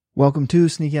Welcome to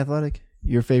Sneaky Athletic,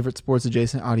 your favorite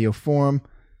sports-adjacent audio forum.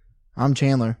 I'm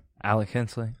Chandler. Alec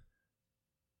Hensley.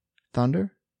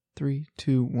 Thunder? 3,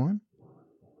 2, 1.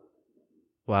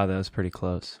 Wow, that was pretty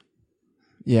close.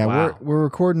 Yeah, Wow. we're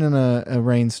recording in a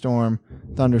rainstorm,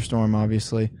 thunderstorm,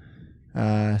 obviously.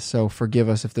 So forgive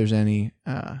us if there's any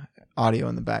audio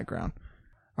in the background.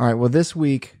 All right, well, this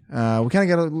week, we kind of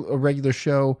got a regular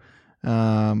show.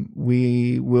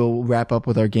 We will wrap up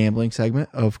with our gambling segment,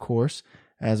 of course,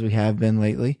 as we have been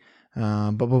lately.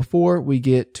 But before we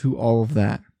get to all of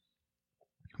that,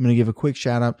 I'm going to give a quick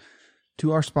shout out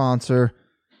to our sponsor,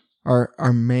 our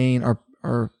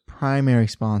primary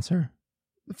sponsor,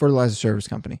 the Fertilizer Service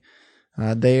Company.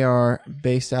 They are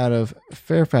based out of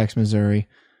Fairfax, Missouri.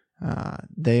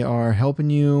 They are helping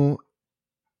you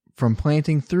from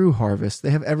planting through harvest.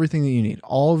 They have everything that you need.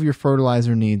 All of your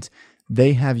fertilizer needs,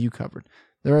 they have you covered.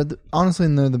 Honestly,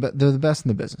 they're the best in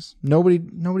the business. Nobody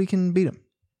can beat them.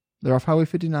 They're off Highway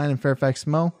 59 in Fairfax,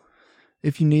 Mo.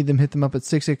 If you need them, hit them up at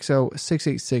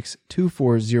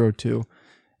 660-686-2402.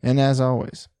 And as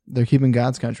always, they're keeping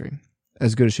God's country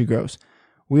as good as she grows.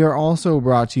 We are also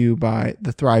brought to you by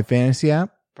the Thrive Fantasy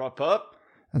app. Prop up.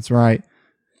 That's right.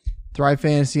 Thrive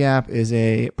Fantasy app is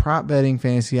a prop betting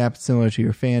fantasy app similar to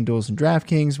your FanDuels and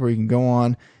DraftKings, where you can go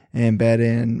on and bet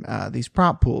in these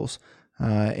prop pools.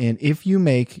 And if you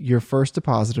make your first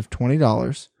deposit of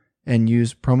 $20 and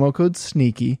use promo code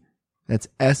SNEAKY, that's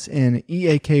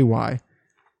SNEAKY,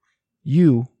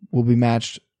 you will be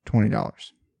matched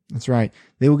 $20. That's right.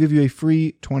 They will give you a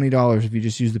free $20 if you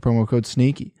just use the promo code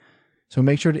SNEAKY. So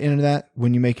make sure to enter that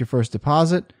when you make your first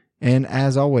deposit. And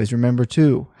as always, remember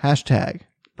to hashtag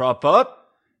Prop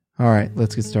up. All right,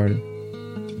 let's get started.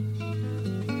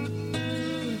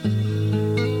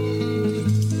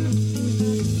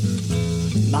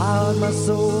 My heart, my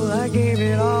soul, I gave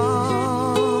it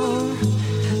all.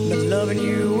 But loving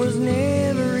you was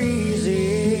never easy.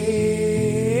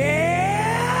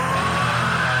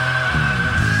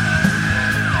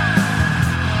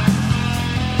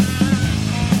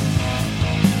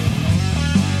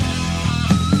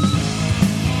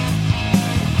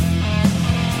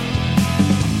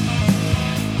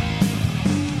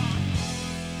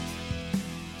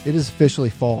 It is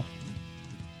officially fall.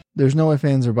 There's no ifs,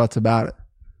 ands, or buts about it.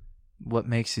 What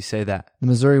makes you say that? The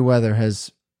Missouri weather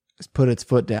has put its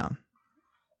foot down,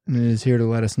 and it is here to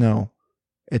let us know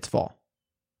it's fall.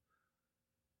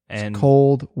 And It's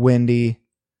cold, windy,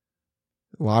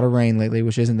 a lot of rain lately,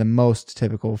 which isn't the most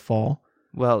typical of fall.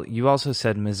 well, you also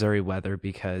said Missouri weather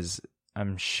because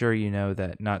I'm sure you know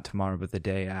that not tomorrow, but the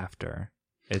day after,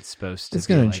 it's supposed to. It's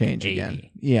be going to like change 80. again.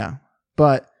 Yeah,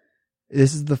 but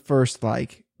this is the first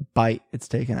bite it's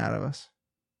taken out of us.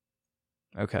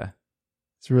 Okay.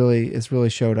 It's really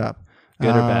showed up.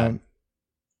 Good or bad?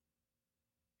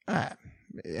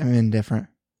 I'm indifferent.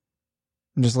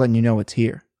 I'm just letting you know it's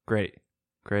here. Great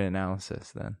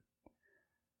analysis then.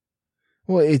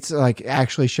 Well, it's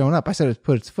actually shown up. I said it's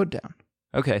put its foot down.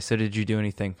 Okay, so did you do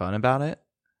anything fun about it?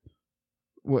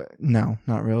 No,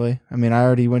 not really. I mean, I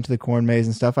already went to the corn maze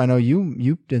and stuff. I know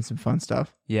you did some fun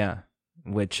stuff. Yeah,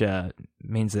 which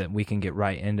means that we can get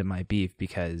right into my beef,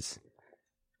 because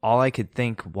all I could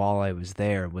think while I was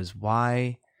there was,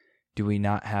 why do we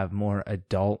not have more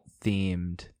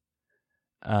adult-themed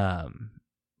venues,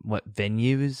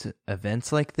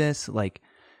 events like this? Like,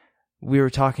 we were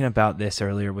talking about this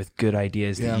earlier with good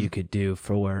ideas that you could do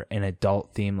for an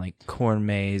adult theme, like corn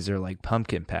maze or like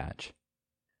pumpkin patch.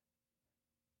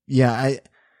 Yeah,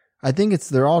 I think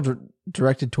they're all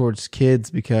directed towards kids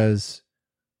because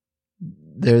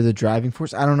they're the driving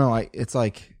force. I don't know. I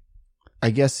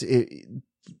guess they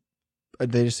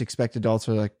just expect adults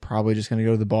are probably just going to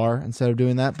go to the bar instead of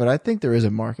doing that. But I think there is a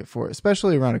market for it,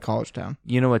 especially around a college town.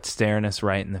 You know what's staring us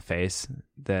right in the face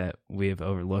that we have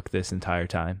overlooked this entire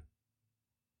time?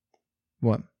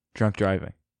 What? Drunk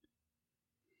driving.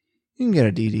 You can get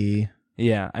a DD.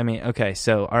 Yeah, I mean, okay,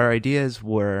 so our ideas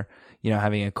were,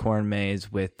 having a corn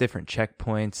maze with different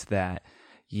checkpoints that,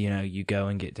 you go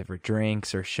and get different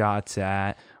drinks or shots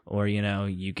at, or,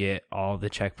 you get all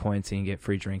the checkpoints and you get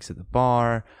free drinks at the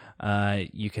bar.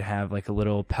 You could have a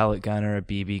little pellet gun or a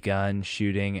BB gun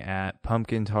shooting at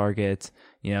pumpkin targets,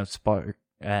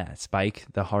 Spike,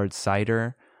 the hard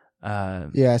cider.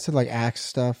 Yeah, I said axe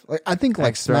stuff. I think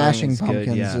Axe smashing throwing is good,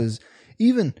 pumpkins yeah. is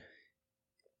even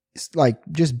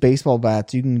just baseball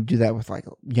bats. You can do that with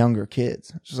younger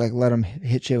kids. Just let them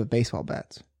hit shit with baseball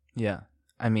bats. Yeah.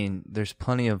 I mean, there's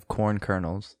plenty of corn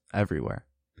kernels everywhere.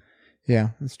 Yeah,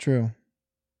 that's true.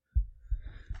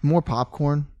 More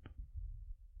popcorn.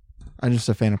 I'm just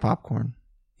a fan of popcorn.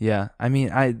 Yeah, I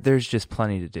mean, there's just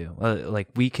plenty to do.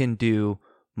 We can do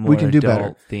more we can do adult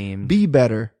better. themed. Be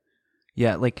better.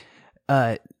 Yeah, like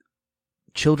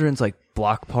children's like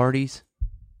block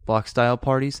style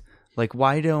parties. Like,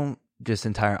 why don't just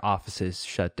entire offices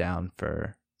shut down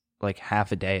for like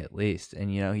half a day at least?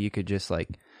 And you could just like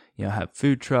have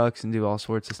food trucks and do all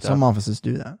sorts of stuff. Some offices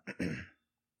do that.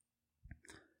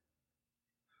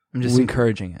 I'm just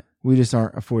encouraging it. We just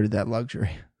aren't afforded that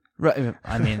luxury. Right.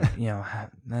 I mean,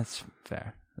 that's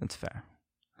fair. That's fair.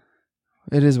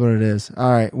 It is what it is.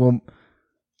 All right. Well,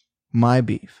 my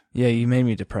beef. Yeah, you made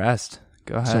me depressed.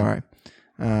 Go ahead. Sorry.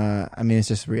 I mean, it's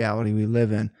just a reality we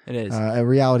live in. It is. A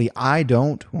reality I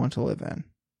don't want to live in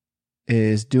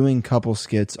is doing couple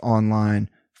skits online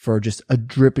for just a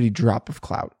drippity drop of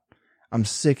clout. I'm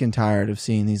sick and tired of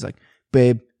seeing these like,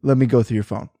 babe, let me go through your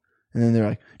phone. And then they're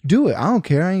like, do it. I don't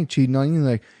care. I ain't cheating on you. And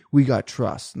like, we got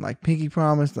trust. And like, pinky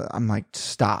promise. I'm like,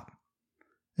 stop.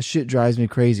 This shit drives me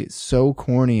crazy. It's so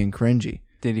corny and cringy.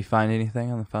 Did he find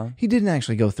anything on the phone? He didn't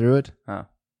actually go through it. Oh.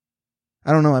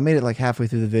 I don't know. I made it like halfway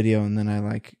through the video and then I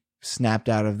like snapped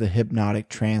out of the hypnotic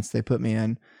trance they put me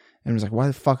in and was like, why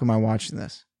the fuck am I watching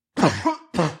this?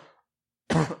 That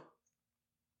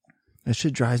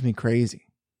shit drives me crazy.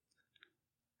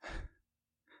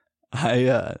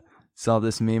 I saw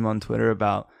this meme on Twitter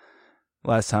about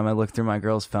last time I looked through my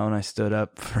girl's phone, I stood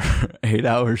up for 8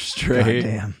 hours straight.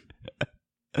 God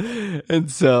damn. And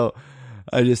so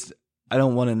I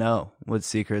don't want to know what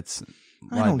secrets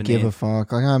I don't give a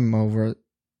fuck. Like, I'm over it.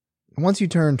 Once you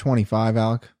turn 25,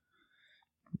 Alec,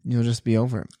 you'll just be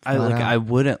over it. I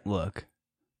wouldn't look,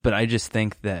 but I just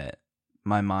think that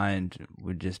my mind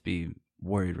would just be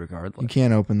worried regardless. You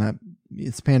can't open that.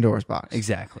 It's Pandora's box.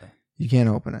 Exactly. You can't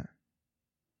open it.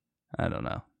 I don't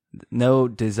know. No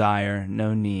desire,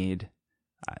 no need.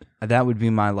 That would be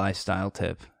my lifestyle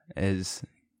tip is...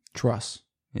 Trust.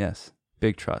 Yes.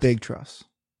 Big trust. Big trust.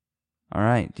 All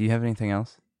right. Do you have anything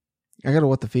else? I got to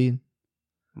what the feed.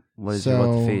 What is your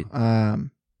what the feed?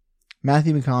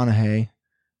 Matthew McConaughey,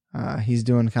 he's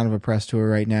doing kind of a press tour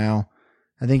right now.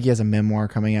 I think he has a memoir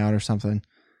coming out or something.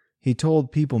 He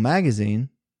told People magazine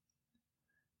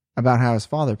about how his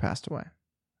father passed away.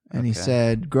 And he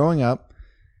said, growing up,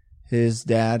 his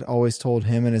dad always told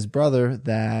him and his brother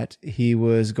that he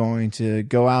was going to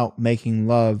go out making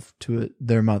love to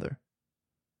their mother.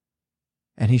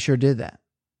 And he sure did that.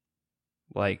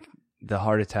 Like the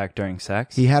heart attack during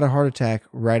sex? He had a heart attack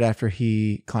right after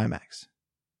he climaxed.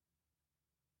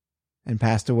 And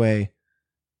passed away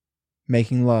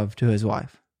making love to his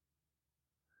wife.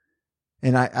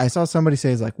 And I saw somebody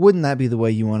say, it's like, wouldn't that be the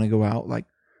way you want to go out? Like,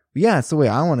 yeah, it's the way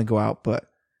I want to go out. But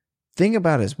think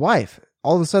about his wife.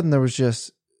 All of a sudden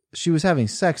she was having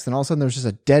sex, and all of a sudden there was just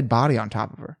a dead body on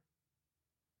top of her.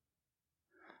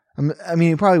 I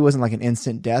mean, it probably wasn't like an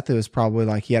instant death. It was probably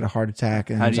like he had a heart attack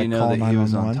and how do you know that he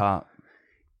was on top?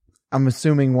 I'm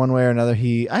assuming one way or another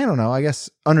I don't know, I guess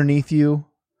underneath you.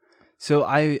 So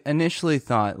I initially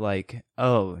thought like,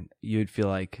 oh, you'd feel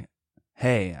like,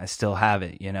 hey, I still have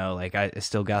it, like I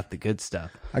still got the good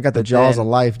stuff. I got the jaws of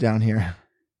life down here.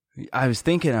 I was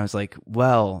thinking, I was like,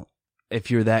 well, if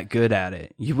you're that good at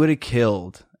it, you would have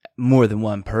killed more than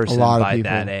one person by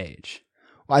that age.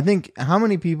 Well, I think how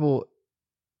many people,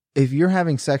 if you're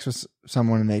having sex with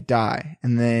someone and they die,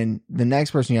 and then the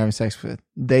next person you're having sex with,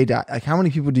 they die. Like, how many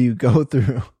people do you go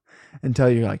through until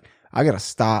you're like, I got to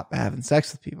stop having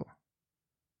sex with people?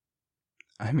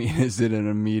 I mean, is it an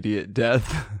immediate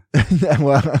death?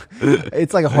 Well,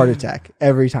 it's like a heart attack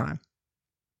every time.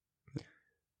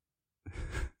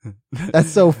 That's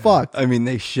so fucked. I mean,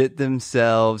 they shit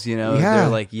themselves, Yeah. They're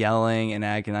like yelling in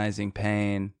agonizing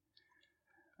pain.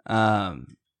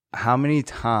 How many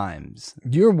times?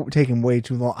 You're taking way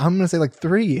too long. I'm going to say like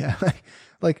 3.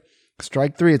 Like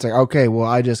strike 3. It's like, okay, well,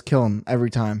 I just kill him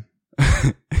every time.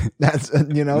 That's, that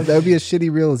would be a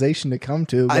shitty realization to come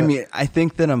to. But... I mean, I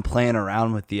think that I'm playing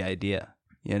around with the idea,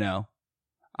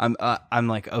 I'm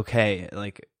like, okay,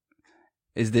 like,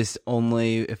 is this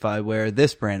only if I wear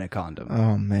this brand of condom?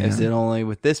 Oh man. Is it only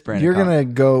with this brand you're of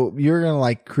condom? You're going to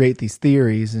like create these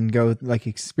theories and go like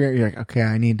experience. You're like, okay,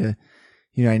 I need to,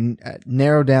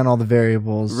 narrow down all the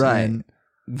variables. Right.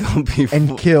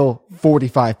 And kill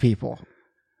 45 people.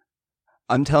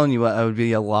 I'm telling you what, I would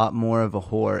be a lot more of a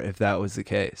whore if that was the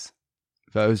case.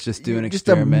 If I was just doing just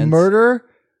experiments. A murder?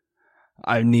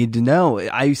 I need to know.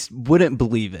 I wouldn't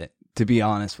believe it, to be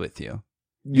honest with you.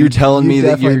 You're telling me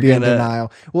that you're in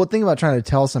denial. Well, think about trying to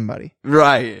tell somebody.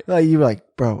 Right. Like, you're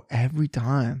like, bro, every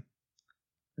time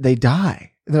they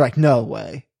die. They're like, no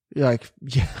way. You're like,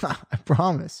 yeah, I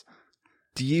promise.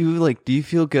 Do you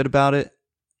feel good about it?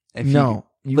 No.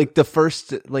 The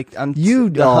first, like,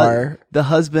 the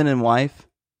husband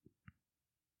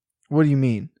What do you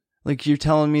mean? Like, you're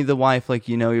telling me the wife, like,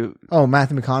 you know, Oh,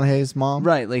 Matthew McConaughey's mom?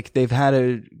 right, like, they've had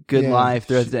a good Yeah, life.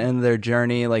 They're at the end of their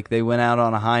journey. Like, they went out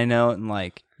on a high note, and,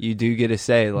 like, you do get to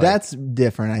say, like... That's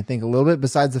different, I think, a little bit,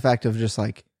 besides the fact of just,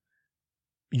 like,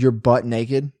 you're butt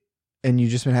naked, and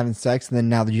you've just been having sex, and then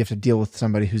now that you have to deal with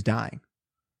somebody who's dying.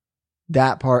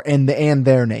 That part, and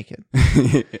they're naked.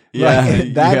 yeah, Like,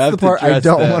 you that's have the to part I dress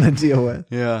don't that. want to deal with.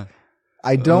 Yeah.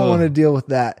 I don't Ugh. want to deal with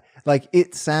that. Like,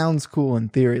 it sounds cool in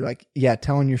theory. Like, yeah,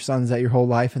 telling your sons that your whole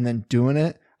life and then doing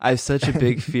it. I have such a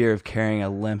big fear of carrying a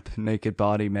limp, naked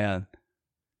body, man.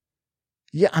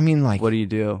 Yeah, I mean, like, What do you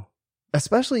do?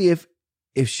 especially if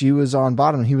she was on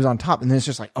bottom and he was on top, and then it's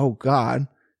just like, oh God,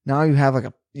 now you have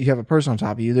a person on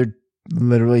top of you. They're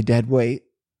literally dead weight.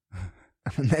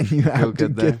 And then you have to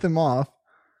good there. get them off.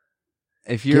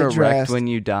 If you're Get erect dressed. when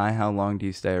you die, how long do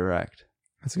you stay erect?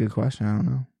 That's a good question. I don't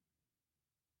know.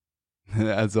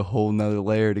 That adds a whole nother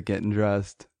layer to getting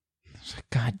dressed. It's like,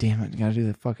 God damn it. You got to do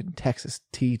the fucking Texas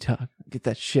T-tuck. Get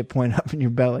that shit point up in your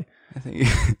belly. I think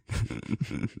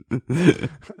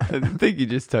I think you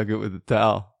just tuck it with a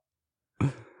towel.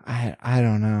 I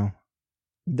don't know.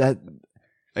 That,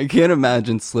 I can't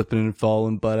imagine slipping and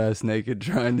falling butt ass naked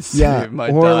trying to save yeah, my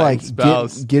or dying like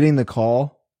spouse. getting the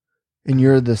call and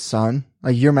you're the son.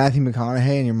 Like, you're Matthew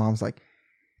McConaughey and your mom's like,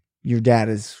 your dad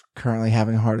is currently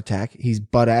having a heart attack. He's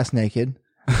butt ass naked.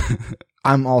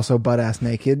 I'm also butt ass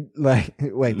naked. Like,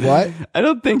 wait, what? I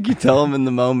don't think you tell him in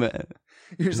the moment.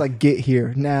 You're just like, get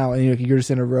here now. And you're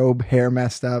just in a robe, hair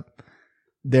messed up.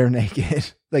 They're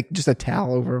naked. Like, just a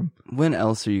towel over them. When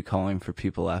else are you calling for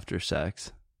people after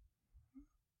sex?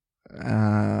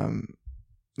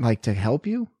 Like, to help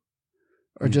you?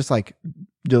 Or just like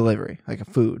delivery, like a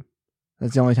food.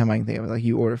 That's the only time I can think of it. Like,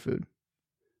 you order food.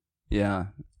 Yeah.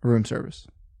 Room service.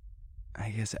 I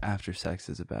guess after sex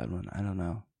is a bad one. I don't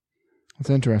know. That's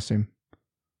interesting.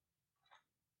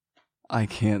 I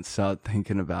can't stop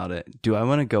thinking about it. Do I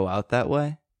want to go out that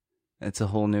way? It's a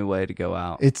whole new way to go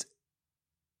out. It's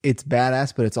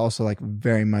badass, but it's also like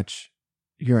very much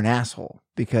you're an asshole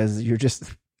because you're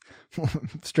just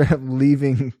straight up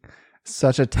leaving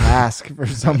such a task for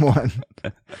someone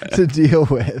to deal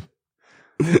with.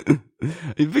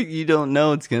 But you don't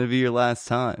know it's going to be your last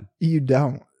time. You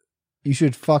don't. You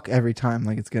should fuck every time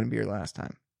like it's going to be your last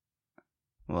time.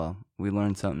 Well, we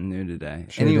learned something new today.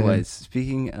 Sure Anyways,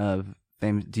 speaking of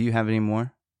famous, do you have any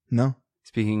more? No?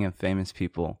 Speaking of famous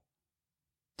people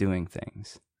doing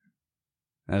things.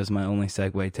 That was my only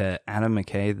segue to Adam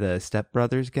McKay, the Step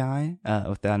Brothers guy,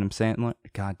 with Adam Sandler.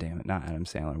 God damn it, not Adam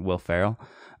Sandler. Will Ferrell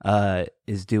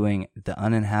is doing The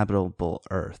Uninhabitable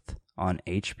Earth on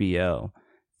HBO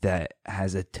that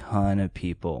has a ton of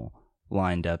people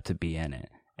lined up to be in it.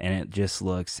 And it just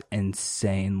looks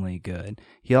insanely good.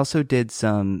 He also did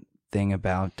some thing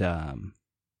about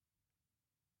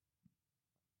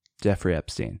Jeffrey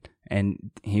Epstein. And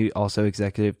he also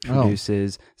executive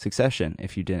produces Succession,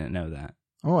 if you didn't know that.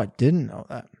 Oh, I didn't know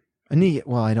that.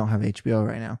 I don't have HBO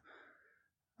right now.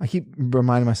 I keep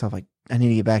reminding myself, like, I need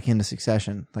to get back into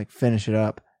Succession, like, finish it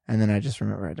up. And then I just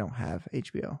remember I don't have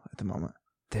HBO at the moment.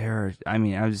 I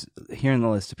was hearing the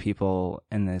list of people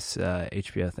in this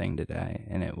HBO thing today,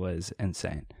 and it was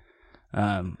insane.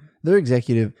 Their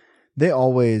executive,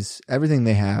 everything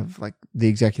they have, like, the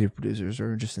executive producers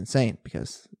are just insane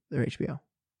because they're HBO.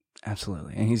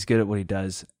 Absolutely. And he's good at what he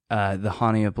does. The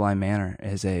Haunting of Bly Manor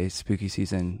is a spooky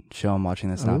season show I'm watching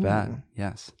that's not bad.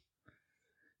 Yes.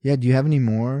 Yeah, do you have any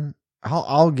more?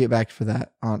 I'll get back for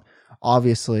that.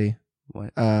 Obviously,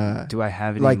 What do I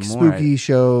have any like more? spooky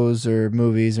shows or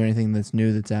movies or anything that's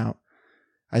new that's out.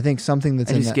 I think something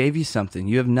that's I just gave you something.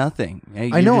 You have nothing.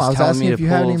 You're I know. just I was telling asking me if to you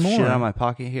had pull any shit more. out of my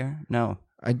pocket here. No.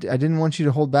 I didn't want you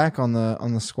to hold back on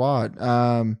the squad.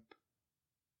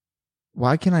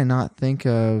 Why can I not think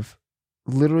of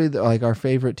literally like our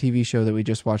favorite TV show that we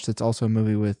just watched? That's also a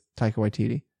movie with Taika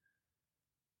Waititi.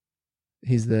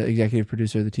 He's the executive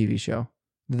producer of the TV show,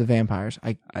 The Vampires.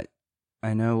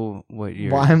 I know what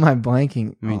you're. Why am I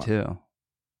blanking? Me Oh, too.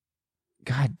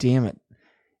 God damn it!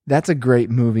 That's a great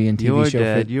movie and TV You're show.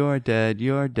 dead. You're dead.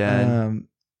 You're dead.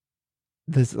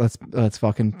 Let's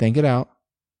fucking think it out.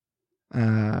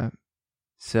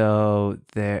 So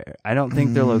I don't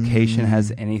think their location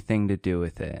has anything to do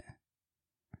with it.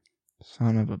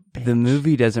 Son of a bitch. The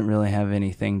movie doesn't really have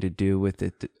anything to do with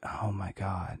it. Oh my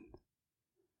God.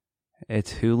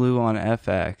 It's Hulu on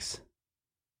FX.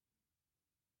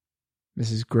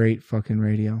 This is great fucking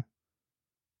radio.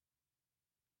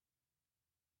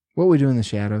 What we do in the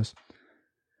shadows?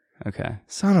 Okay.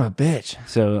 Son of a bitch.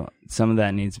 So some of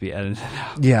that needs to be edited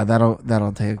out. Yeah,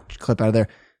 that'll take a clip out of there.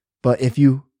 But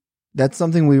that's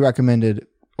something we recommended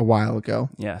a while ago.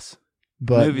 Yes.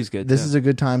 But movie's good, this too. is a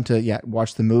good time to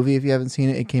watch the movie if you haven't seen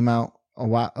it. It came out a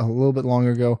little bit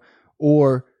longer ago,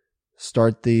 or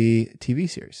start the TV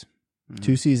series.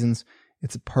 2 seasons.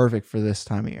 It's perfect for this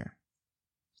time of year.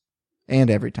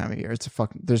 And every time of year.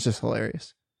 There's just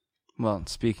hilarious. Well,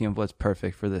 speaking of what's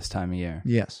perfect for this time of year,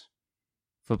 Yes.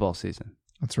 football season.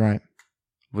 That's right.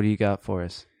 What do you got for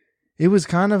us? It was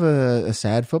kind of a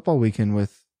sad football weekend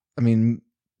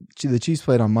the Chiefs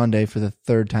played on Monday for the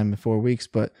 3rd time in 4 weeks,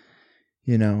 but,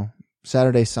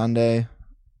 Saturday, Sunday,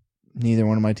 neither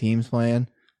one of my teams playing.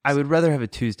 I would rather have a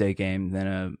Tuesday game than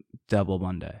a double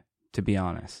Monday, to be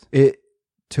honest. It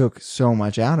took so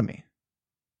much out of me.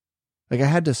 Like, I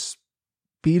had to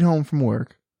speed home from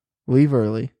work, leave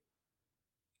early,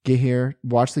 get here,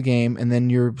 watch the game, and then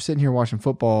you're sitting here watching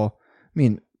football. I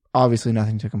mean, obviously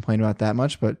nothing to complain about that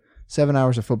much, but 7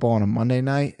 hours of football on a Monday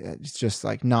night, it's just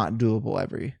like not doable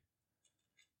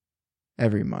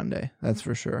every Monday. That's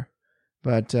for sure.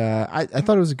 But I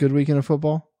thought it was a good weekend of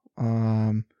football.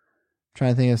 Trying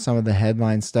to think of some of the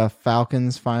headline stuff.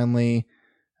 Falcons finally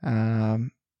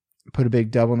put a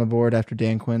big dub on the board after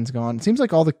Dan Quinn's gone. It seems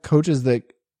like all the coaches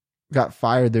that got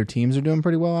fired, their teams are doing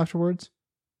pretty well afterwards.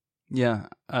 Yeah.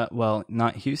 Well,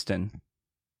 not Houston.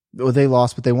 Well, they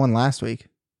lost, but they won last week.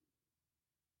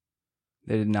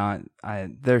 They did not.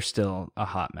 They're still a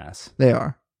hot mess. They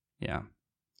are. Yeah.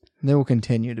 And they will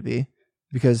continue to be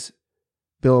because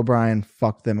Bill O'Brien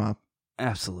fucked them up.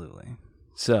 Absolutely.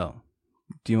 So,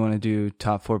 do you want to do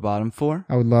top 4, bottom 4?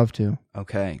 I would love to.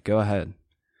 Okay, go ahead.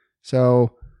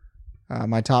 So,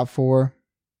 my top 4,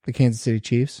 the Kansas City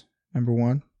Chiefs, number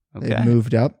 1. Okay. They've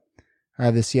moved up. I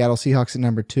have the Seattle Seahawks at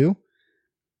number 2.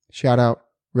 Shout out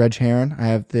Reg Heron. I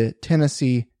have the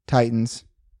Tennessee Titans,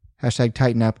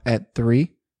 #Tighten Up, at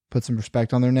 3. Put some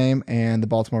respect on their name. And the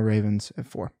Baltimore Ravens at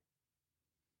 4.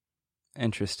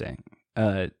 Interesting.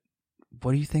 What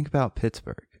do you think about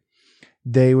Pittsburgh?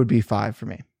 They would be 5 for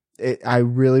me. I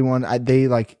really want. I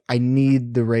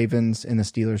need the Ravens and the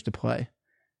Steelers to play.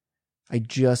 I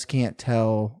just can't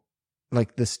tell.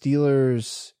 Like the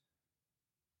Steelers,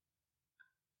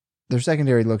 their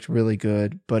secondary looked really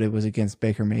good, but it was against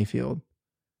Baker Mayfield.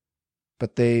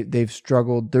 But they've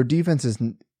struggled. Their defense is.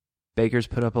 Baker's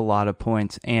put up a lot of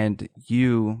points, and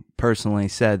you personally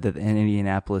said that the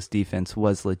Indianapolis defense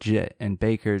was legit, and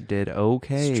Baker did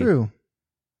okay. It's true.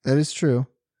 That is true.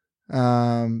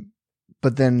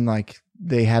 But then the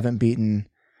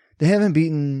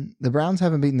Browns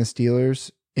haven't beaten the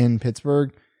Steelers in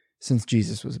Pittsburgh since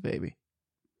Jesus was a baby.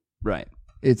 Right.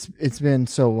 It's been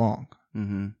so long.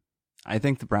 Mm-hmm. I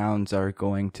think the Browns are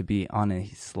going to be on a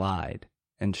slide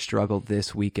and struggle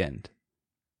this weekend.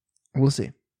 We'll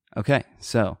see. Okay,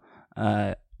 so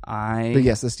But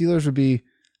yes, the Steelers would be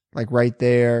right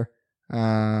there.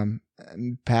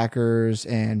 Packers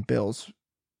and Bills,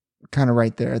 kind of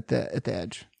right there at the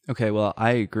edge. Okay, well,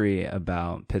 I agree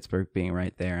about Pittsburgh being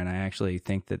right there, and I actually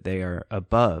think that they are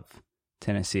above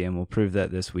Tennessee, and we'll prove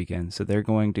that this weekend. So they're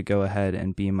going to go ahead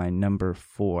and be my number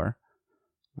 4,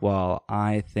 while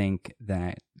I think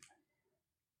that...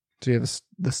 So you have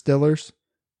the Steelers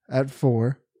at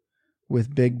 4,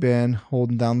 with Big Ben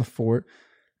holding down the fort.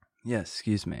 Yes,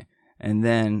 excuse me. And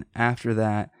then after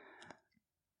that,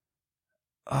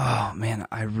 oh, man,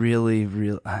 I really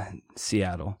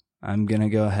Seattle. I'm going to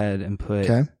go ahead and put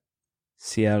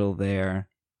Seattle there.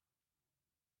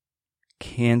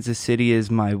 Kansas City is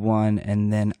my 1,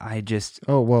 and then I just...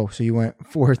 Oh, whoa. So you went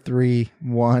 4, 3,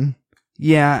 1?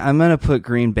 Yeah, I'm going to put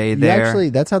Green Bay there.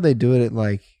 Actually, that's how they do it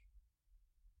at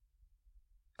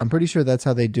I'm pretty sure that's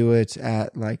how they do it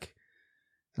at like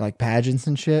pageants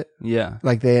and shit. Yeah.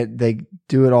 They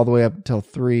do it all the way up until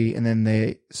 3, and then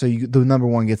the number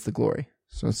 1 gets the glory.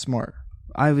 So it's smart.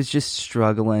 I was just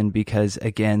struggling because,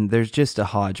 again, there's just a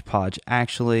hodgepodge.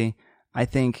 Actually, I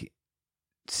think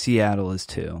Seattle is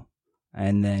 2,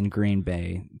 and then Green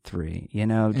Bay 3.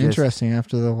 Interesting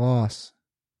after the loss.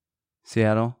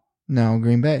 Seattle? No,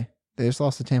 Green Bay. They just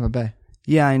lost to Tampa Bay.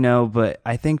 Yeah, I know, but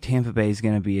I think Tampa Bay is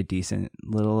going to be a decent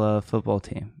little football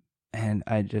team. And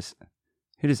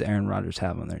who does Aaron Rodgers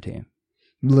have on their team?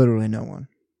 Literally no one.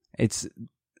 It's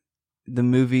the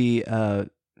movie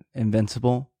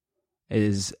Invincible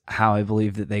is how I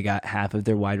believe that they got half of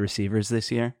their wide receivers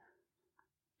this year.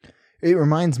 It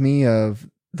reminds me of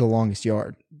The Longest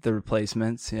Yard. The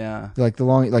replacements, yeah.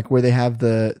 Where they have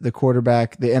the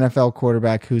quarterback, the NFL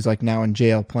quarterback who's now in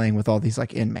jail playing with all these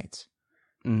inmates.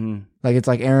 Mm-hmm. It's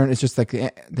like Aaron. It's just like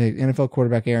the NFL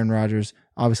quarterback Aaron Rodgers.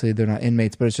 Obviously, they're not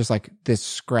inmates, but it's just like this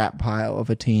scrap pile of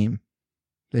a team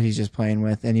that he's just playing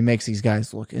with, and he makes these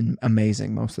guys look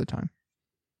amazing most of the time.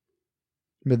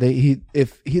 But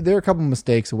they're a couple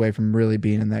mistakes away from really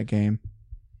being in that game.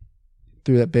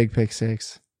 threw that big pick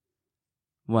six.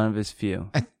 One of his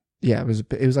few. Yeah, it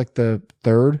was like the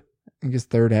third, I guess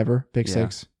third ever pick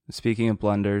six. Speaking of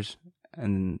blunders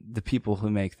and the people who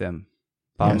make them,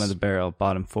 bottom of the barrel,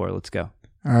 bottom four. Let's go.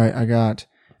 All right, I got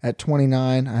at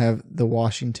 29, I have the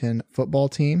Washington football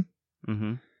team.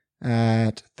 Mm-hmm.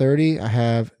 At 30, I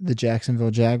have the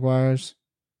Jacksonville Jaguars.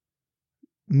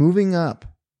 Moving up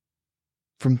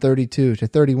from 32 to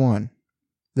 31,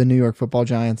 the New York Football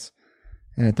Giants.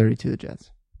 And at 32, the Jets.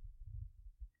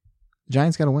 The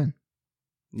Giants got to win.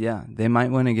 Yeah, they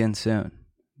might win again soon.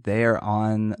 They are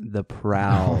on the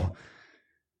prowl.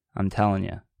 I'm telling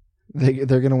you. They're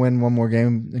going to win one more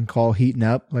game and call heating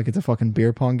up like it's a fucking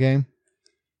beer pong game.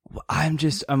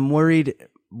 I'm worried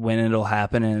when it'll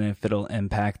happen and if it'll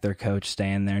impact their coach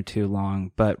staying there too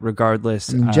long. But regardless,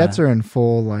 the Jets are in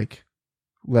full like,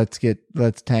 let's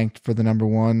tank for the number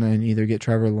one and either get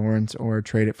Trevor Lawrence or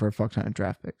trade it for a fuck ton of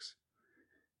draft picks.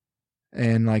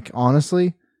 And like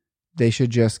honestly, they should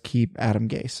just keep Adam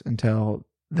Gase until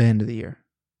the end of the year.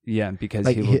 Yeah, because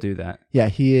he will do that. Yeah,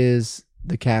 he is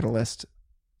the catalyst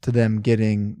to them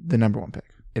getting the number one pick.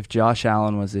 If Josh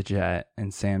Allen was a Jet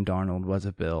and Sam Darnold was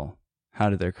a Bill, how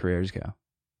did their careers go?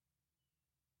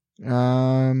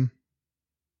 I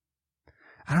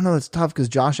don't know. It's tough because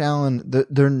Josh Allen,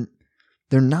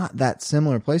 they're not that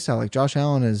similar play style. Like Josh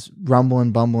Allen is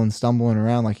rumbling, bumbling, stumbling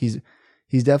around. Like he's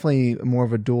definitely more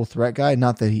of a dual threat guy.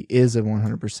 Not that he is a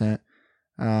 100%.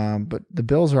 But the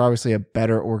Bills are obviously a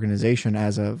better organization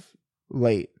as of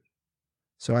late.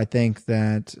 So I think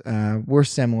that we're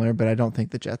similar, but I don't think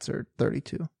the Jets are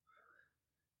 32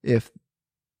 if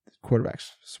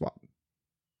quarterbacks swap.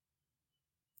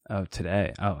 Oh,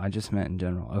 today. Oh, I just meant in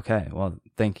general. Okay. Well,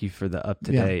 thank you for the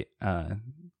up-to-date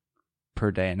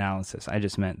per day analysis. I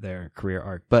just meant their career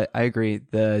arc. But I agree.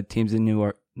 The teams in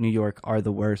New York are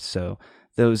the worst. So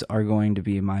those are going to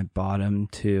be my bottom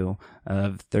two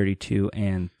of 32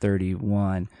 and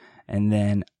 31. And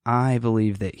then I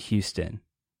believe that Houston,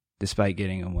 despite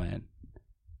getting a win,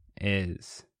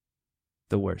 is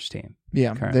the worst team.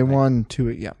 Yeah, currently. They won two.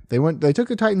 Yeah, they took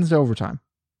the Titans to overtime.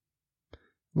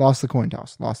 Lost the coin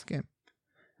toss. Lost the game.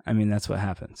 I mean, that's what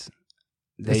happens.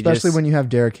 Especially when you have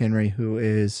Derrick Henry, who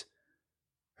is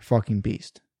a fucking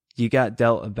beast. You got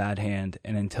dealt a bad hand,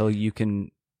 and until you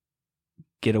can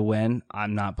get a win,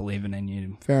 I'm not believing in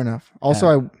you. Fair enough.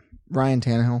 Also, Ryan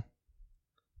Tannehill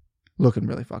looking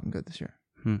really fucking good this year.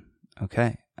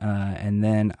 Okay. And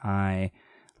then I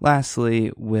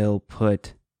lastly will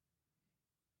put,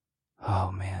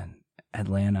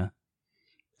 Atlanta.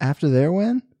 After their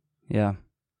win? Yeah.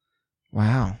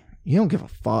 Wow. You don't give a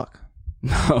fuck.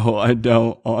 No, I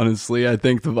don't, honestly. I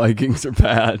think the Vikings are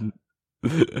bad.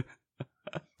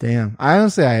 Damn.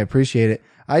 I appreciate it.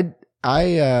 I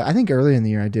think early in the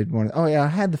year I did one. I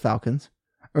had the Falcons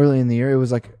early in the year. It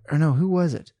was like, or no, who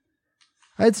was it?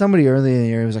 I had somebody early in the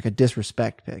year. It was like a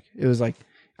disrespect pick. It was like,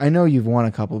 I know you've won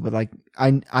a couple, but like,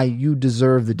 you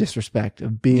deserve the disrespect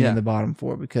of being in the bottom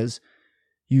four because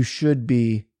you should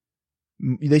be.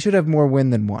 They should have more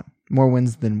wins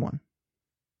than one.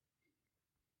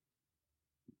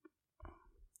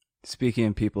 Speaking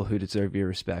of people who deserve your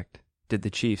respect, did the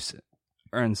Chiefs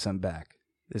earn some back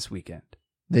this weekend?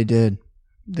 They did.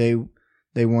 They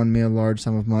won me a large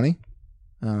sum of money,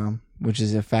 which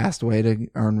is a fast way to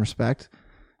earn respect.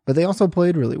 But they also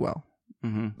played really well.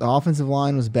 Mm-hmm. The offensive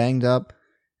line was banged up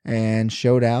and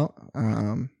showed out.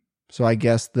 So I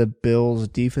guess the Bills'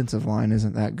 defensive line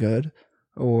isn't that good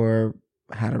or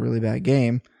had a really bad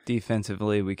game.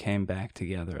 Defensively, we came back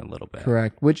together a little bit.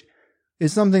 Correct. Which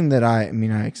is something that I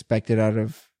expected out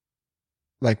of,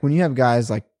 like, when you have guys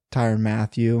like Tyrann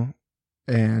Mathieu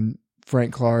and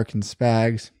Frank Clark and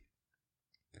Spags,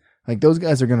 like, those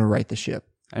guys are going to right the ship.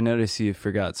 I noticed you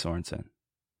forgot Sorensen.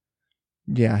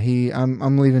 Yeah,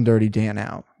 I'm leaving Dirty Dan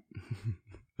out.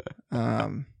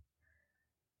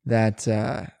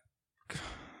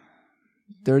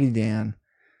 Dirty Dan.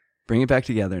 Bring it back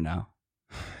together now.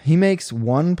 He makes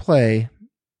one play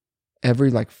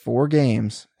every like 4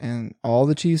 games, and all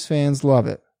the Chiefs fans love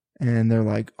it. And they're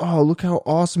like, oh, look how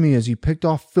awesome he is. He picked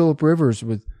off Phillip Rivers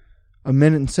with 1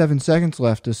 minute and 7 seconds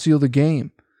left to seal the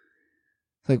game.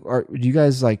 Like, do you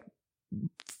guys like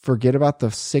forget about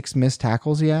the 6 missed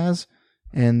tackles he has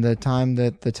and the time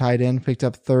that the tight end picked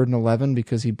up 3rd and 11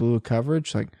 because he blew a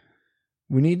coverage? Like,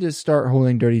 we need to start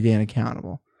holding Dirty Dan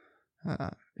accountable.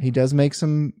 He does make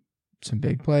some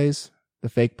big plays. The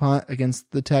fake punt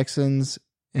against the Texans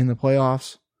in the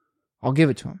playoffs, I'll give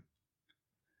it to him.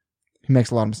 He makes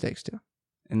a lot of mistakes too.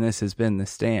 And this has been The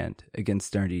Stand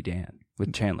against Dirty Dan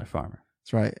with Chandler Farmer.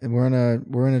 That's right. And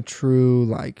we're in a true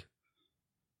like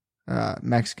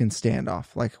Mexican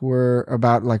standoff. Like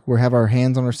we have our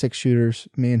hands on our 6-shooters,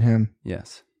 me and him.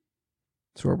 Yes.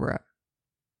 That's where we're at.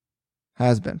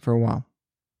 Has been for a while.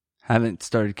 Haven't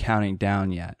started counting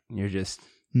down yet. You're just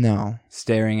No.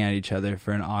 staring at each other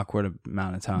for an awkward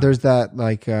amount of time. There's that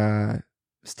like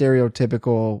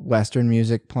stereotypical Western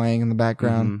music playing in the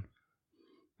background.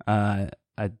 A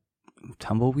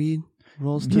tumbleweed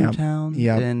rolls through town.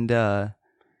 Yep. And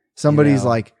Somebody's you know,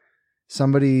 like,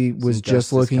 somebody was some just dust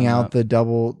is looking coming out up. the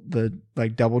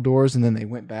double doors, and then they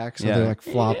went back, so they're like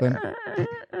flopping.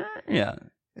 Yeah,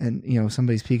 And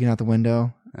somebody's peeking out the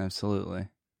window. absolutely.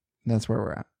 That's where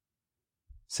we're at.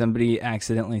 Somebody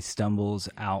accidentally stumbles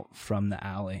out from the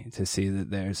alley to see that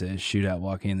there's a shootout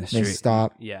walking in the They street.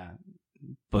 stop. Yeah.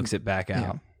 Books it back out.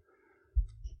 Yeah.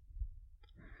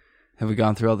 Have we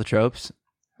gone through all the tropes?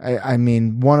 I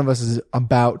mean, one of us is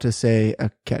about to say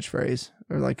a catchphrase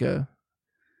or like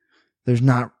there's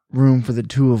not room for the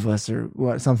two of us or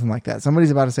what, something like that.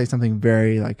 Somebody's about to say something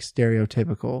very like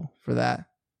stereotypical for that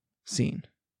scene,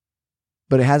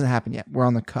 but it hasn't happened yet. We're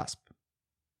on the cusp.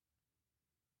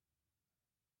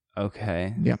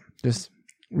 Okay. Yeah. Just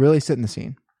really sit in the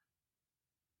scene.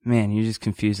 Man, you just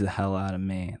confused the hell out of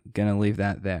me. Gonna leave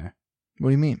that there. What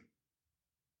do you mean?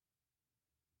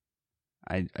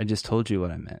 I just told you what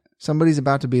I meant. Somebody's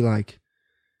about to be like,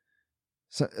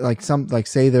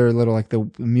 say they're little, like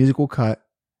the musical cut,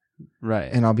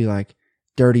 Right. and I'll be like,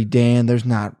 Dirty Dan, there's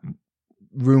not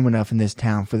room enough in this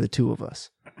town for the two of us.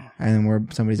 And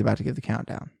then somebody's about to give the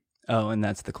countdown. Oh, and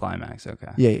that's the climax.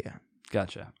 Okay. Yeah.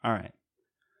 Gotcha. All right.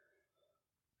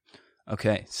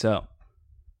 Okay, so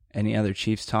any other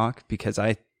Chiefs talk? Because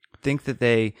I think that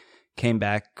they came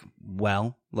back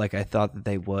well, like I thought that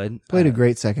they would. Played a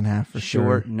great second half for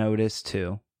short sure. notice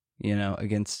too,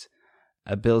 against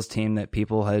a Bills team that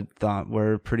people had thought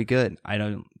were pretty good. I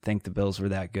don't think the Bills were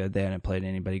that good. They hadn't played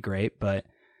anybody great, but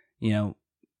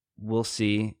we'll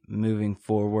see moving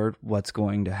forward what's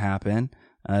going to happen.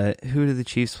 Who do the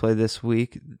Chiefs play this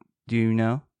week? Do you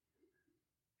know?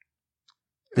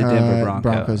 The Denver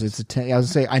Broncos. It's a 10. I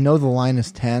was going to say, I know the line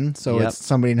is 10, so Yep. it's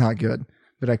somebody not good,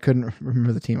 but I couldn't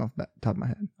remember the team off the top of my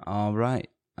head. All right.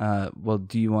 Well,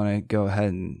 do you want to go ahead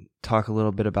and talk a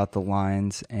little bit about the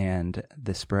lines and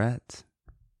the spreads?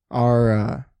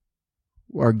 Our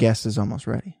guest is almost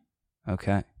ready,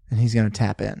 Okay. and he's going to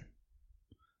tap in.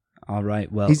 All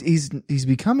right. Well, He's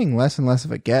becoming less and less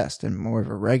of a guest and more of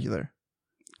a regular.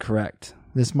 correct.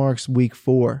 This marks week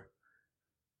 4,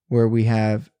 where we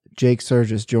have Jake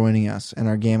Surgis joining us in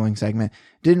our gambling segment.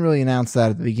 Didn't really announce that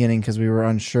at the beginning because we were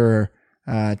unsure.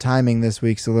 Timing this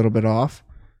week's a little bit off,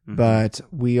 but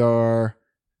we are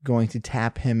going to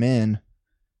tap him in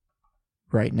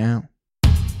right now.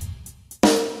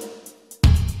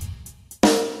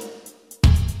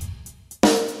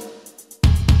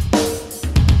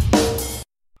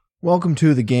 Welcome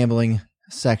to the gambling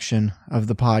section of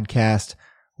the podcast.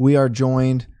 We are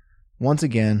joined once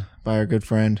again by our good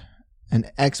friend,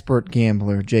 an expert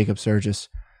gambler, Jacob Surgis.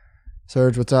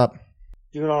 Serge, what's up?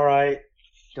 Doing all right.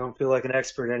 Don't feel like an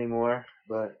expert anymore,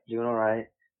 but doing all right.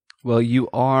 Well, you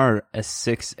are a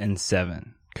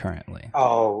 6-7 currently.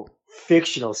 Oh,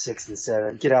 fictional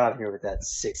 6-7. Get out of here with that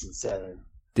 6-7.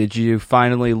 Did you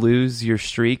finally lose your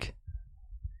streak?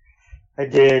 I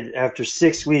did. After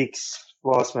 6 weeks,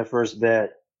 lost my first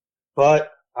bet,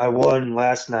 but I won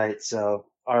last night, so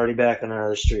already back on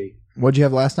another streak. What'd you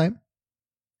have last night?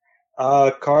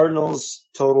 Cardinals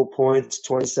total points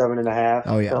 27.5.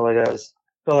 Oh, yeah. Felt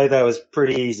like that was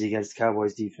pretty easy against the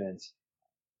Cowboys defense.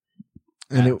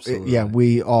 And Absolutely.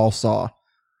 we all saw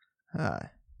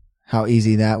how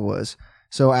easy that was.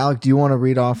 So, Alec, do you want to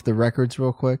read off the records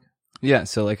real quick? Yeah,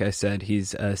 so like I said,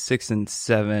 he's a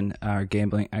 6-7. Our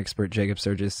gambling expert, Jacob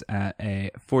Surgis, at a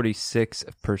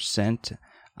 46%.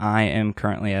 I am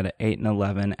currently at an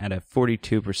 8-11 at a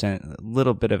 42%, a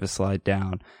little bit of a slide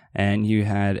down. And you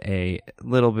had a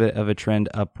little bit of a trend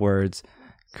upwards,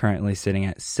 currently sitting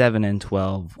at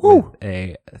 7-12 with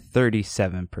a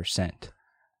 37%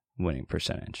 winning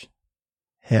percentage.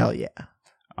 Hell yeah.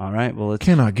 All right, well, let's.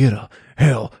 Can I get a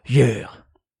hell yeah?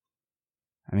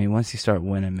 I mean, once you start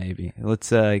winning, maybe. Let's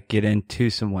get into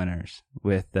some winners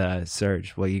with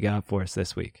Serge. What you got for us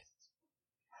this week?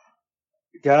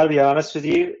 Gotta be honest with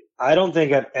you, I don't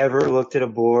think I've ever looked at a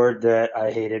board that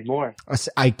I hated more.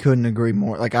 I couldn't agree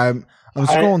more. Like I'm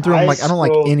scrolling through. I'm like, I don't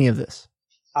like any of this.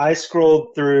 I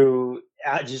scrolled through.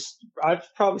 I've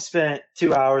probably spent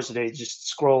 2 hours a day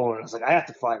just scrolling. I was like, I have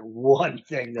to find one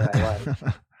thing that I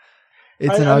like.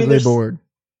 It's an I mean, ugly board.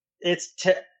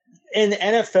 In the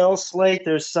NFL slate,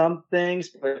 there's some things,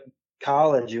 but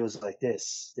college, it was like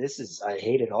this. This is I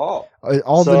hate it all.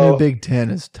 All the So- new Big Ten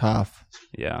is tough.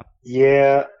 Yeah.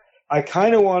 Yeah, I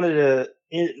kind of wanted to.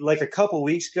 Like a couple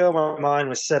weeks ago, my mind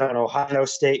was set on Ohio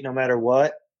State no matter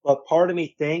what. But part of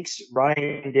me thinks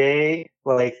Ryan Day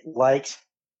likes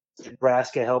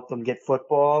Nebraska helped them get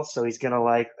football, so he's gonna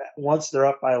once they're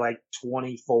up by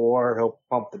 24, he'll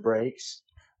pump the brakes.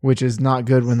 Which is not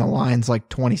good when the line's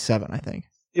 27, I think.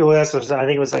 Well, that's what I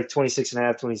think it was 26 and a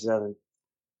half, 27.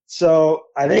 So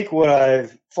I think what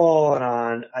I've fallen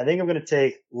on, I think I'm going to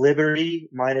take Liberty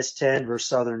 -10 versus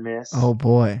Southern Miss. Oh,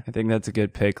 boy. I think that's a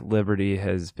good pick. Liberty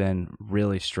has been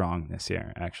really strong this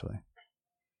year, actually.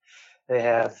 They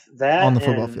have that On the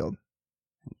football and- field.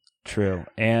 True.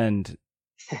 And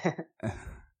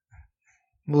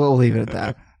We'll leave it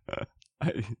at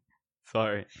that.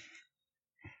 sorry.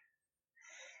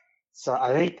 So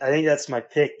I think that's my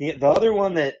pick. The other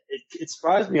one that it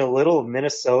surprised me a little.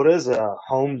 Minnesota's a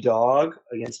home dog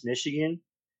against Michigan.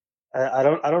 I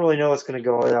don't really know what's going to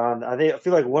go on. I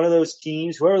feel like one of those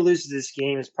teams, whoever loses this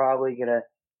game, is probably going to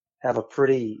have a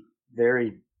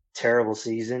very terrible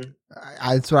season.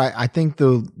 That's what I think.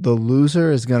 The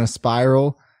loser is going to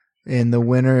spiral, and the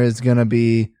winner is going to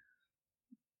be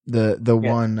the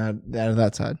one out of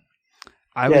that side.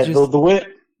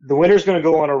 The winner's going to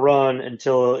go on a run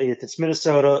until if it's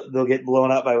Minnesota, they'll get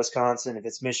blown out by Wisconsin. If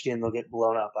it's Michigan, they'll get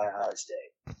blown out by Ohio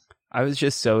State. I was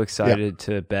just so excited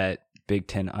to bet Big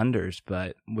Ten unders,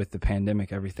 but with the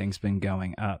pandemic, everything's been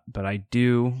going up. But I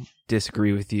do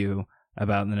disagree with you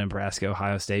about the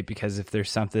Nebraska-Ohio State, because if there's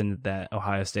something that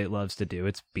Ohio State loves to do,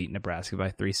 it's beat Nebraska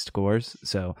by 3 scores.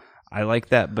 So I like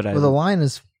that, but Well, the line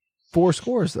is 4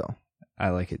 scores, though. I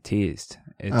like it teased.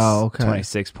 It's okay.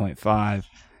 26.5.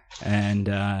 And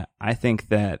I think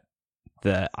that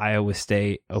the Iowa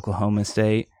State, Oklahoma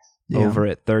State over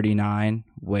at 39,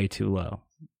 way too low.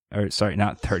 Or sorry,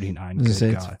 not 39. I was Good gonna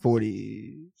say God. it's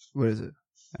 40. What is it?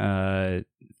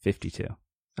 52.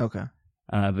 Okay.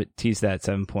 But tease that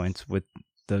 7 points with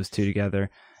those two together,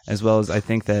 as well as I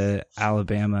think the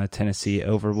Alabama Tennessee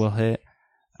over will hit.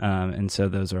 And so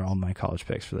those are all my college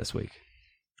picks for this week.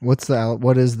 What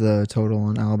is the total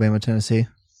on Alabama Tennessee?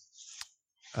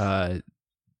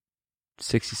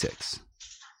 66.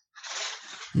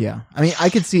 Yeah, I mean, I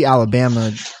could see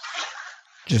Alabama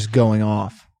just going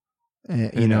off,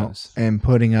 Who knows? and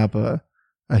putting up a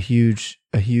huge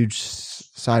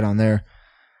side on their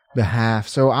behalf.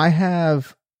 So I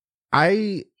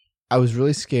was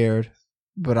really scared,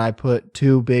 but I put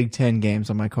 2 Big Ten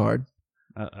games on my card.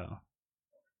 Uh-oh.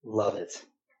 Love it.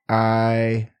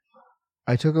 I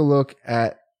took a look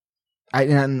at,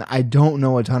 and I don't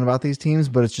know a ton about these teams,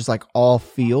 but it's just all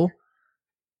feel.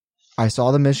 I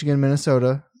saw the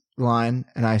Michigan-Minnesota line,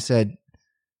 and I said,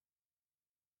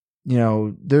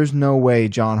 there's no way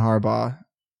John Harbaugh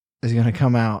is going to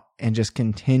come out and just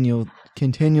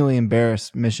continually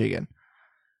embarrass Michigan.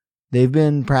 They've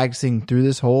been practicing through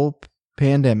this whole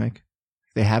pandemic.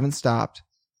 They haven't stopped.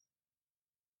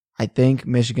 I think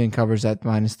Michigan covers that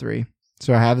 -3.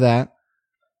 So I have that.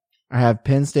 I have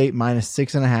Penn State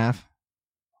 -6.5.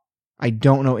 I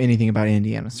don't know anything about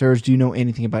Indiana. Serge, do you know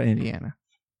anything about Indiana?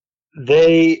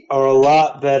 They are a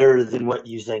lot better than what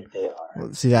you think they are.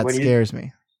 Well, see, that scares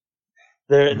me.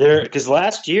 They're because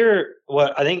last year,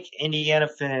 I think Indiana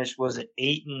finished, was it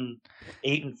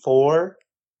 8-4?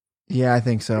 Yeah, I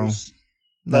think so. Now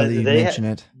But that you they mention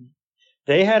it.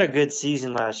 They had a good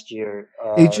season last year.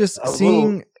 It's just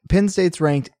seeing Penn State's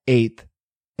ranked 8th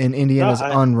and Indiana's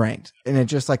unranked, and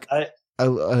it's just a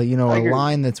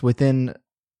line that's within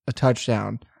a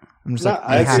touchdown. I'm just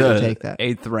I have to take that.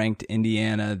 8th ranked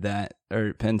Indiana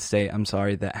or Penn State, I'm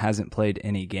sorry, that hasn't played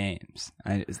any games.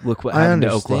 Look what happened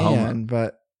to Oklahoma.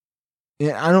 But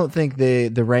I don't think the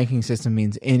ranking system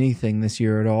means anything this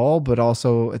year at all, but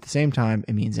also at the same time,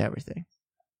 it means everything.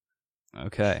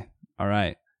 Okay. All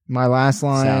right. My last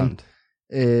line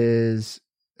is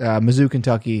Mizzou,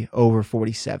 Kentucky over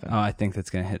 47. Oh, I think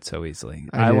that's going to hit so easily.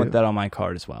 I want that on my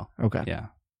card as well. Okay. Yeah.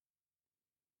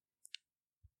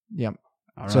 Yep.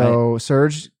 All right. So,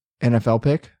 Serge, NFL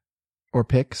pick or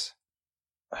picks?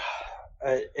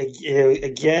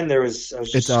 Again, I was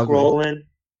just ugly. scrolling.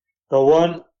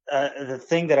 The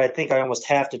thing that I think I almost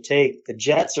have to take, the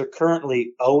Jets are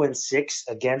currently 0-6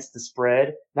 against the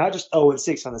spread. Not just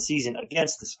 0-6 on the season,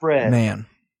 against the spread. Man.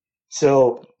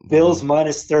 So, Bills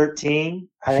 -13.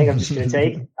 I think I'm just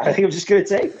going to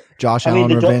take. Josh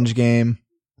Allen revenge game.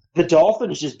 The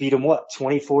Dolphins just beat them,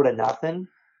 24-0?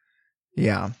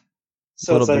 Yeah.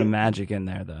 So a little bit of magic in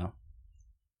there, though.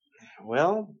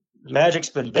 Well, Magic's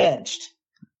been benched.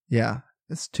 Yeah.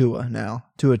 It's Tua now.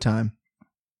 Tua time.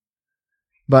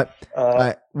 But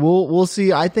we'll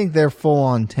see. I think they're full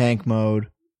on tank mode.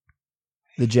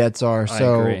 The Jets are.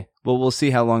 So I agree. Well, we'll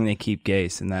see how long they keep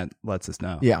Gase, and that lets us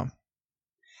know. Yeah.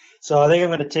 So I think I'm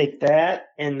going to take that,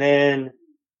 and then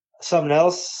something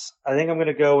else. I think I'm going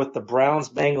to go with the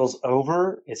Browns-Bengals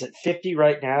over. It's at 50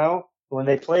 right now. When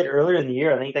they played earlier in the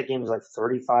year, I think that game was like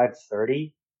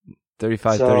 35-30.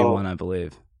 35-31, I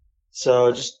believe.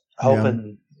 So just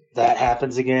hoping that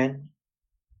happens again.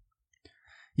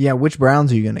 Yeah, which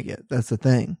Browns are you going to get? That's the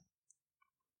thing.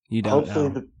 You don't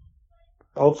know.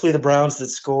 Hopefully the Browns that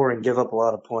score and give up a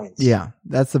lot of points. Yeah,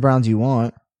 that's the Browns you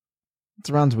want. It's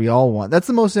the Browns we all want. That's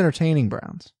the most entertaining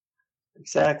Browns.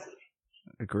 Exactly.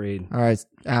 Agreed. All right,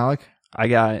 Alec. I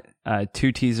got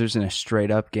 2 teasers and a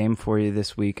straight-up game for you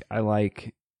this week. I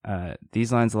like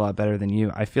these lines a lot better than you.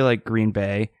 I feel like Green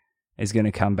Bay is going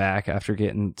to come back after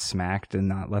getting smacked and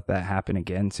not let that happen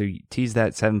again. So you tease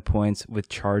that 7 points with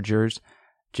Chargers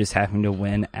just having to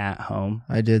win at home.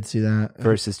 I did see that.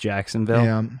 Versus Jacksonville.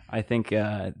 Yeah. I think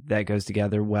that goes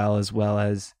together well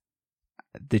as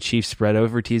the Chiefs spread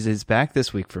over teases back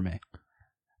this week for me.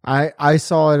 I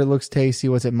saw it. It looks tasty.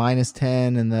 What's it,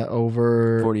 -10 and the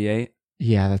over 48?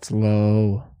 Yeah, that's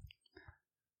low.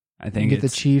 I think you get the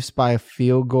Chiefs by a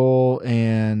field goal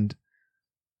and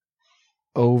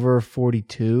over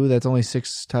 42. That's only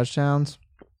 6 touchdowns.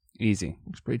 Easy.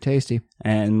 Looks pretty tasty.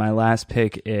 And my last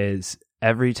pick is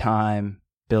every time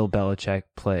Bill Belichick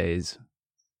plays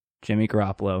Jimmy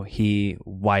Garoppolo, he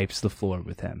wipes the floor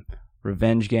with him.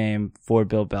 Revenge game for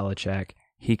Bill Belichick.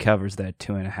 He covers that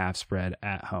 2.5 spread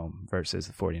at home versus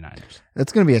the 49ers.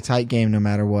 That's going to be a tight game no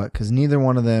matter what, because neither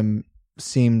one of them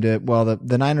seem to. Well,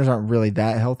 the Niners aren't really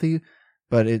that healthy,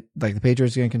 but the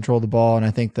Patriots are going to control the ball, and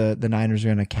I think the Niners are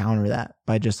going to counter that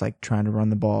by just like trying to run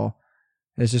the ball.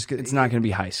 It's not going to be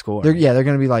high score. They're going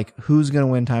to be like, who's going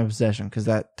to win time of possession? Because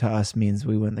that to us means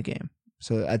we win the game.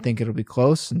 So I think it'll be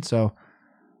close, and so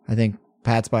I think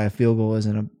Pats by a field goal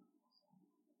isn't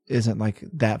like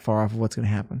that far off of what's going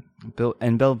to happen. Bill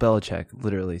Belichick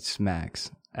literally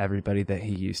smacks everybody that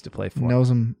he used to play for. Knows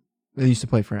him. They used to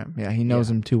play for him. Yeah, he knows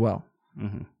him too well.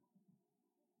 Mm-hmm.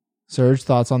 Serge,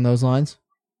 thoughts on those lines?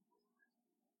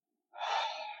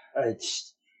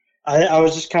 I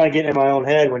was just kind of getting in my own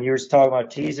head when you were talking about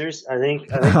teasers. I think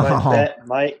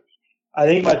my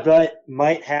bet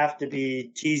might have to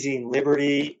be teasing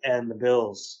Liberty and the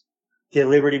Bills. Get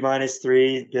Liberty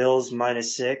 -3, Bills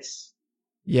 -6.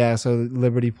 Yeah, so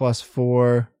Liberty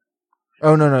 +4.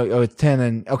 Oh no! Oh, it's 10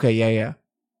 and okay, yeah.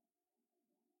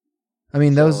 I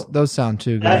mean, those sound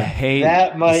too good. I hate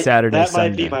Saturday. That Sunday.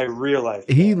 might be my real life.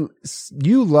 You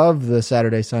love the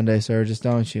Saturday Sunday, Serge,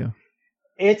 don't you?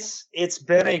 It's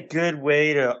been a good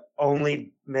way to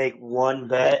only make one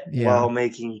bet while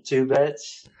making 2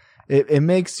 bets. It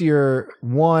makes your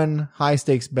one high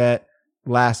stakes bet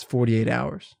last 48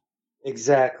 hours.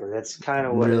 Exactly. That's kind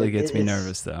of what really gets me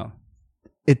nervous, though.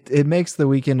 It makes the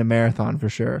weekend a marathon for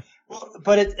sure. Well,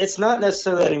 but it's not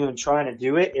necessarily that I'm trying to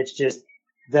do it. It's just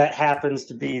that happens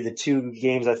to be the 2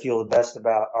 games I feel the best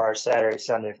about are Saturday,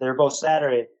 Sunday. If they're both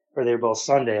Saturday or they're both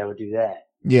Sunday, I would do that.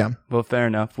 Yeah. Well, fair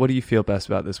enough. What do you feel best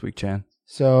about this week, Chan?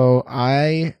 So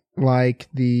I like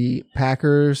the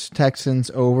Packers-Texans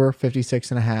over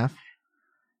 56.5.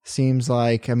 Seems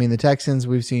like, I mean, the Texans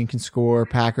we've seen can score.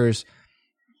 Packers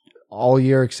all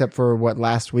year except for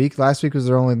last week? Last week was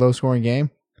their only low-scoring game.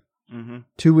 Mm-hmm.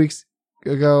 2 weeks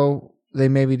ago, they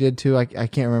maybe did too. I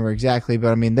can't remember exactly,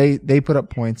 but I mean, they put up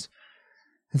points.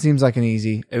 It seems like an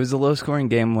easy. It was a low-scoring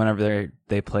game whenever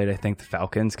they played, I think, the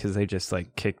Falcons because they just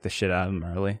kicked the shit out of them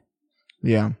early.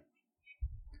 Yeah.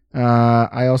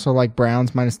 I also like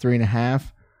Browns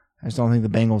 -3.5. I just don't think the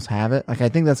Bengals have it. I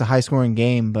think that's a high-scoring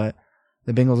game, but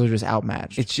the Bengals are just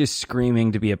outmatched. It's just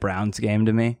screaming to be a Browns game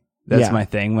to me. That's my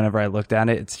thing. Whenever I looked at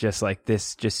it, it's just like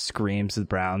this just screams the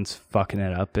Browns fucking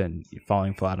it up and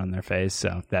falling flat on their face.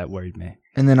 So that worried me.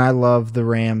 And then I love the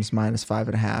Rams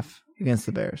 -5.5 against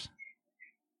the Bears.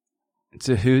 It's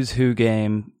a who's who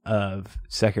game of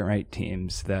second-rate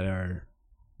teams that are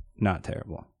not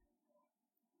terrible.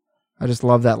 I just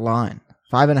love that line.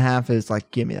 5.5 is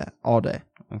give me that all day.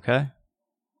 Okay.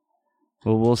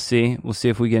 Well, we'll see. We'll see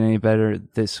if we get any better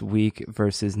this week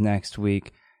versus next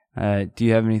week. Do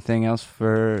you have anything else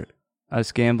for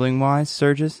us gambling-wise,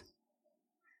 Serges?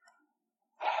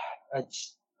 I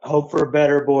just hope for a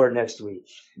better board next week.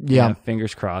 Yeah.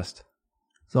 Fingers crossed.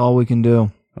 That's all we can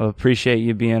do. Well, appreciate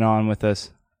you being on with us.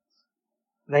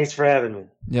 Thanks for having me.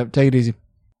 Yep, take it easy.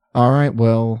 All right,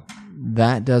 well,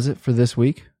 that does it for this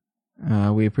week.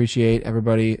 We appreciate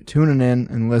everybody tuning in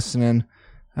and listening.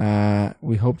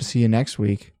 We hope to see you next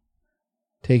week.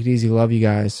 Take it easy. Love you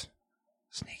guys.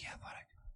 Sneak out.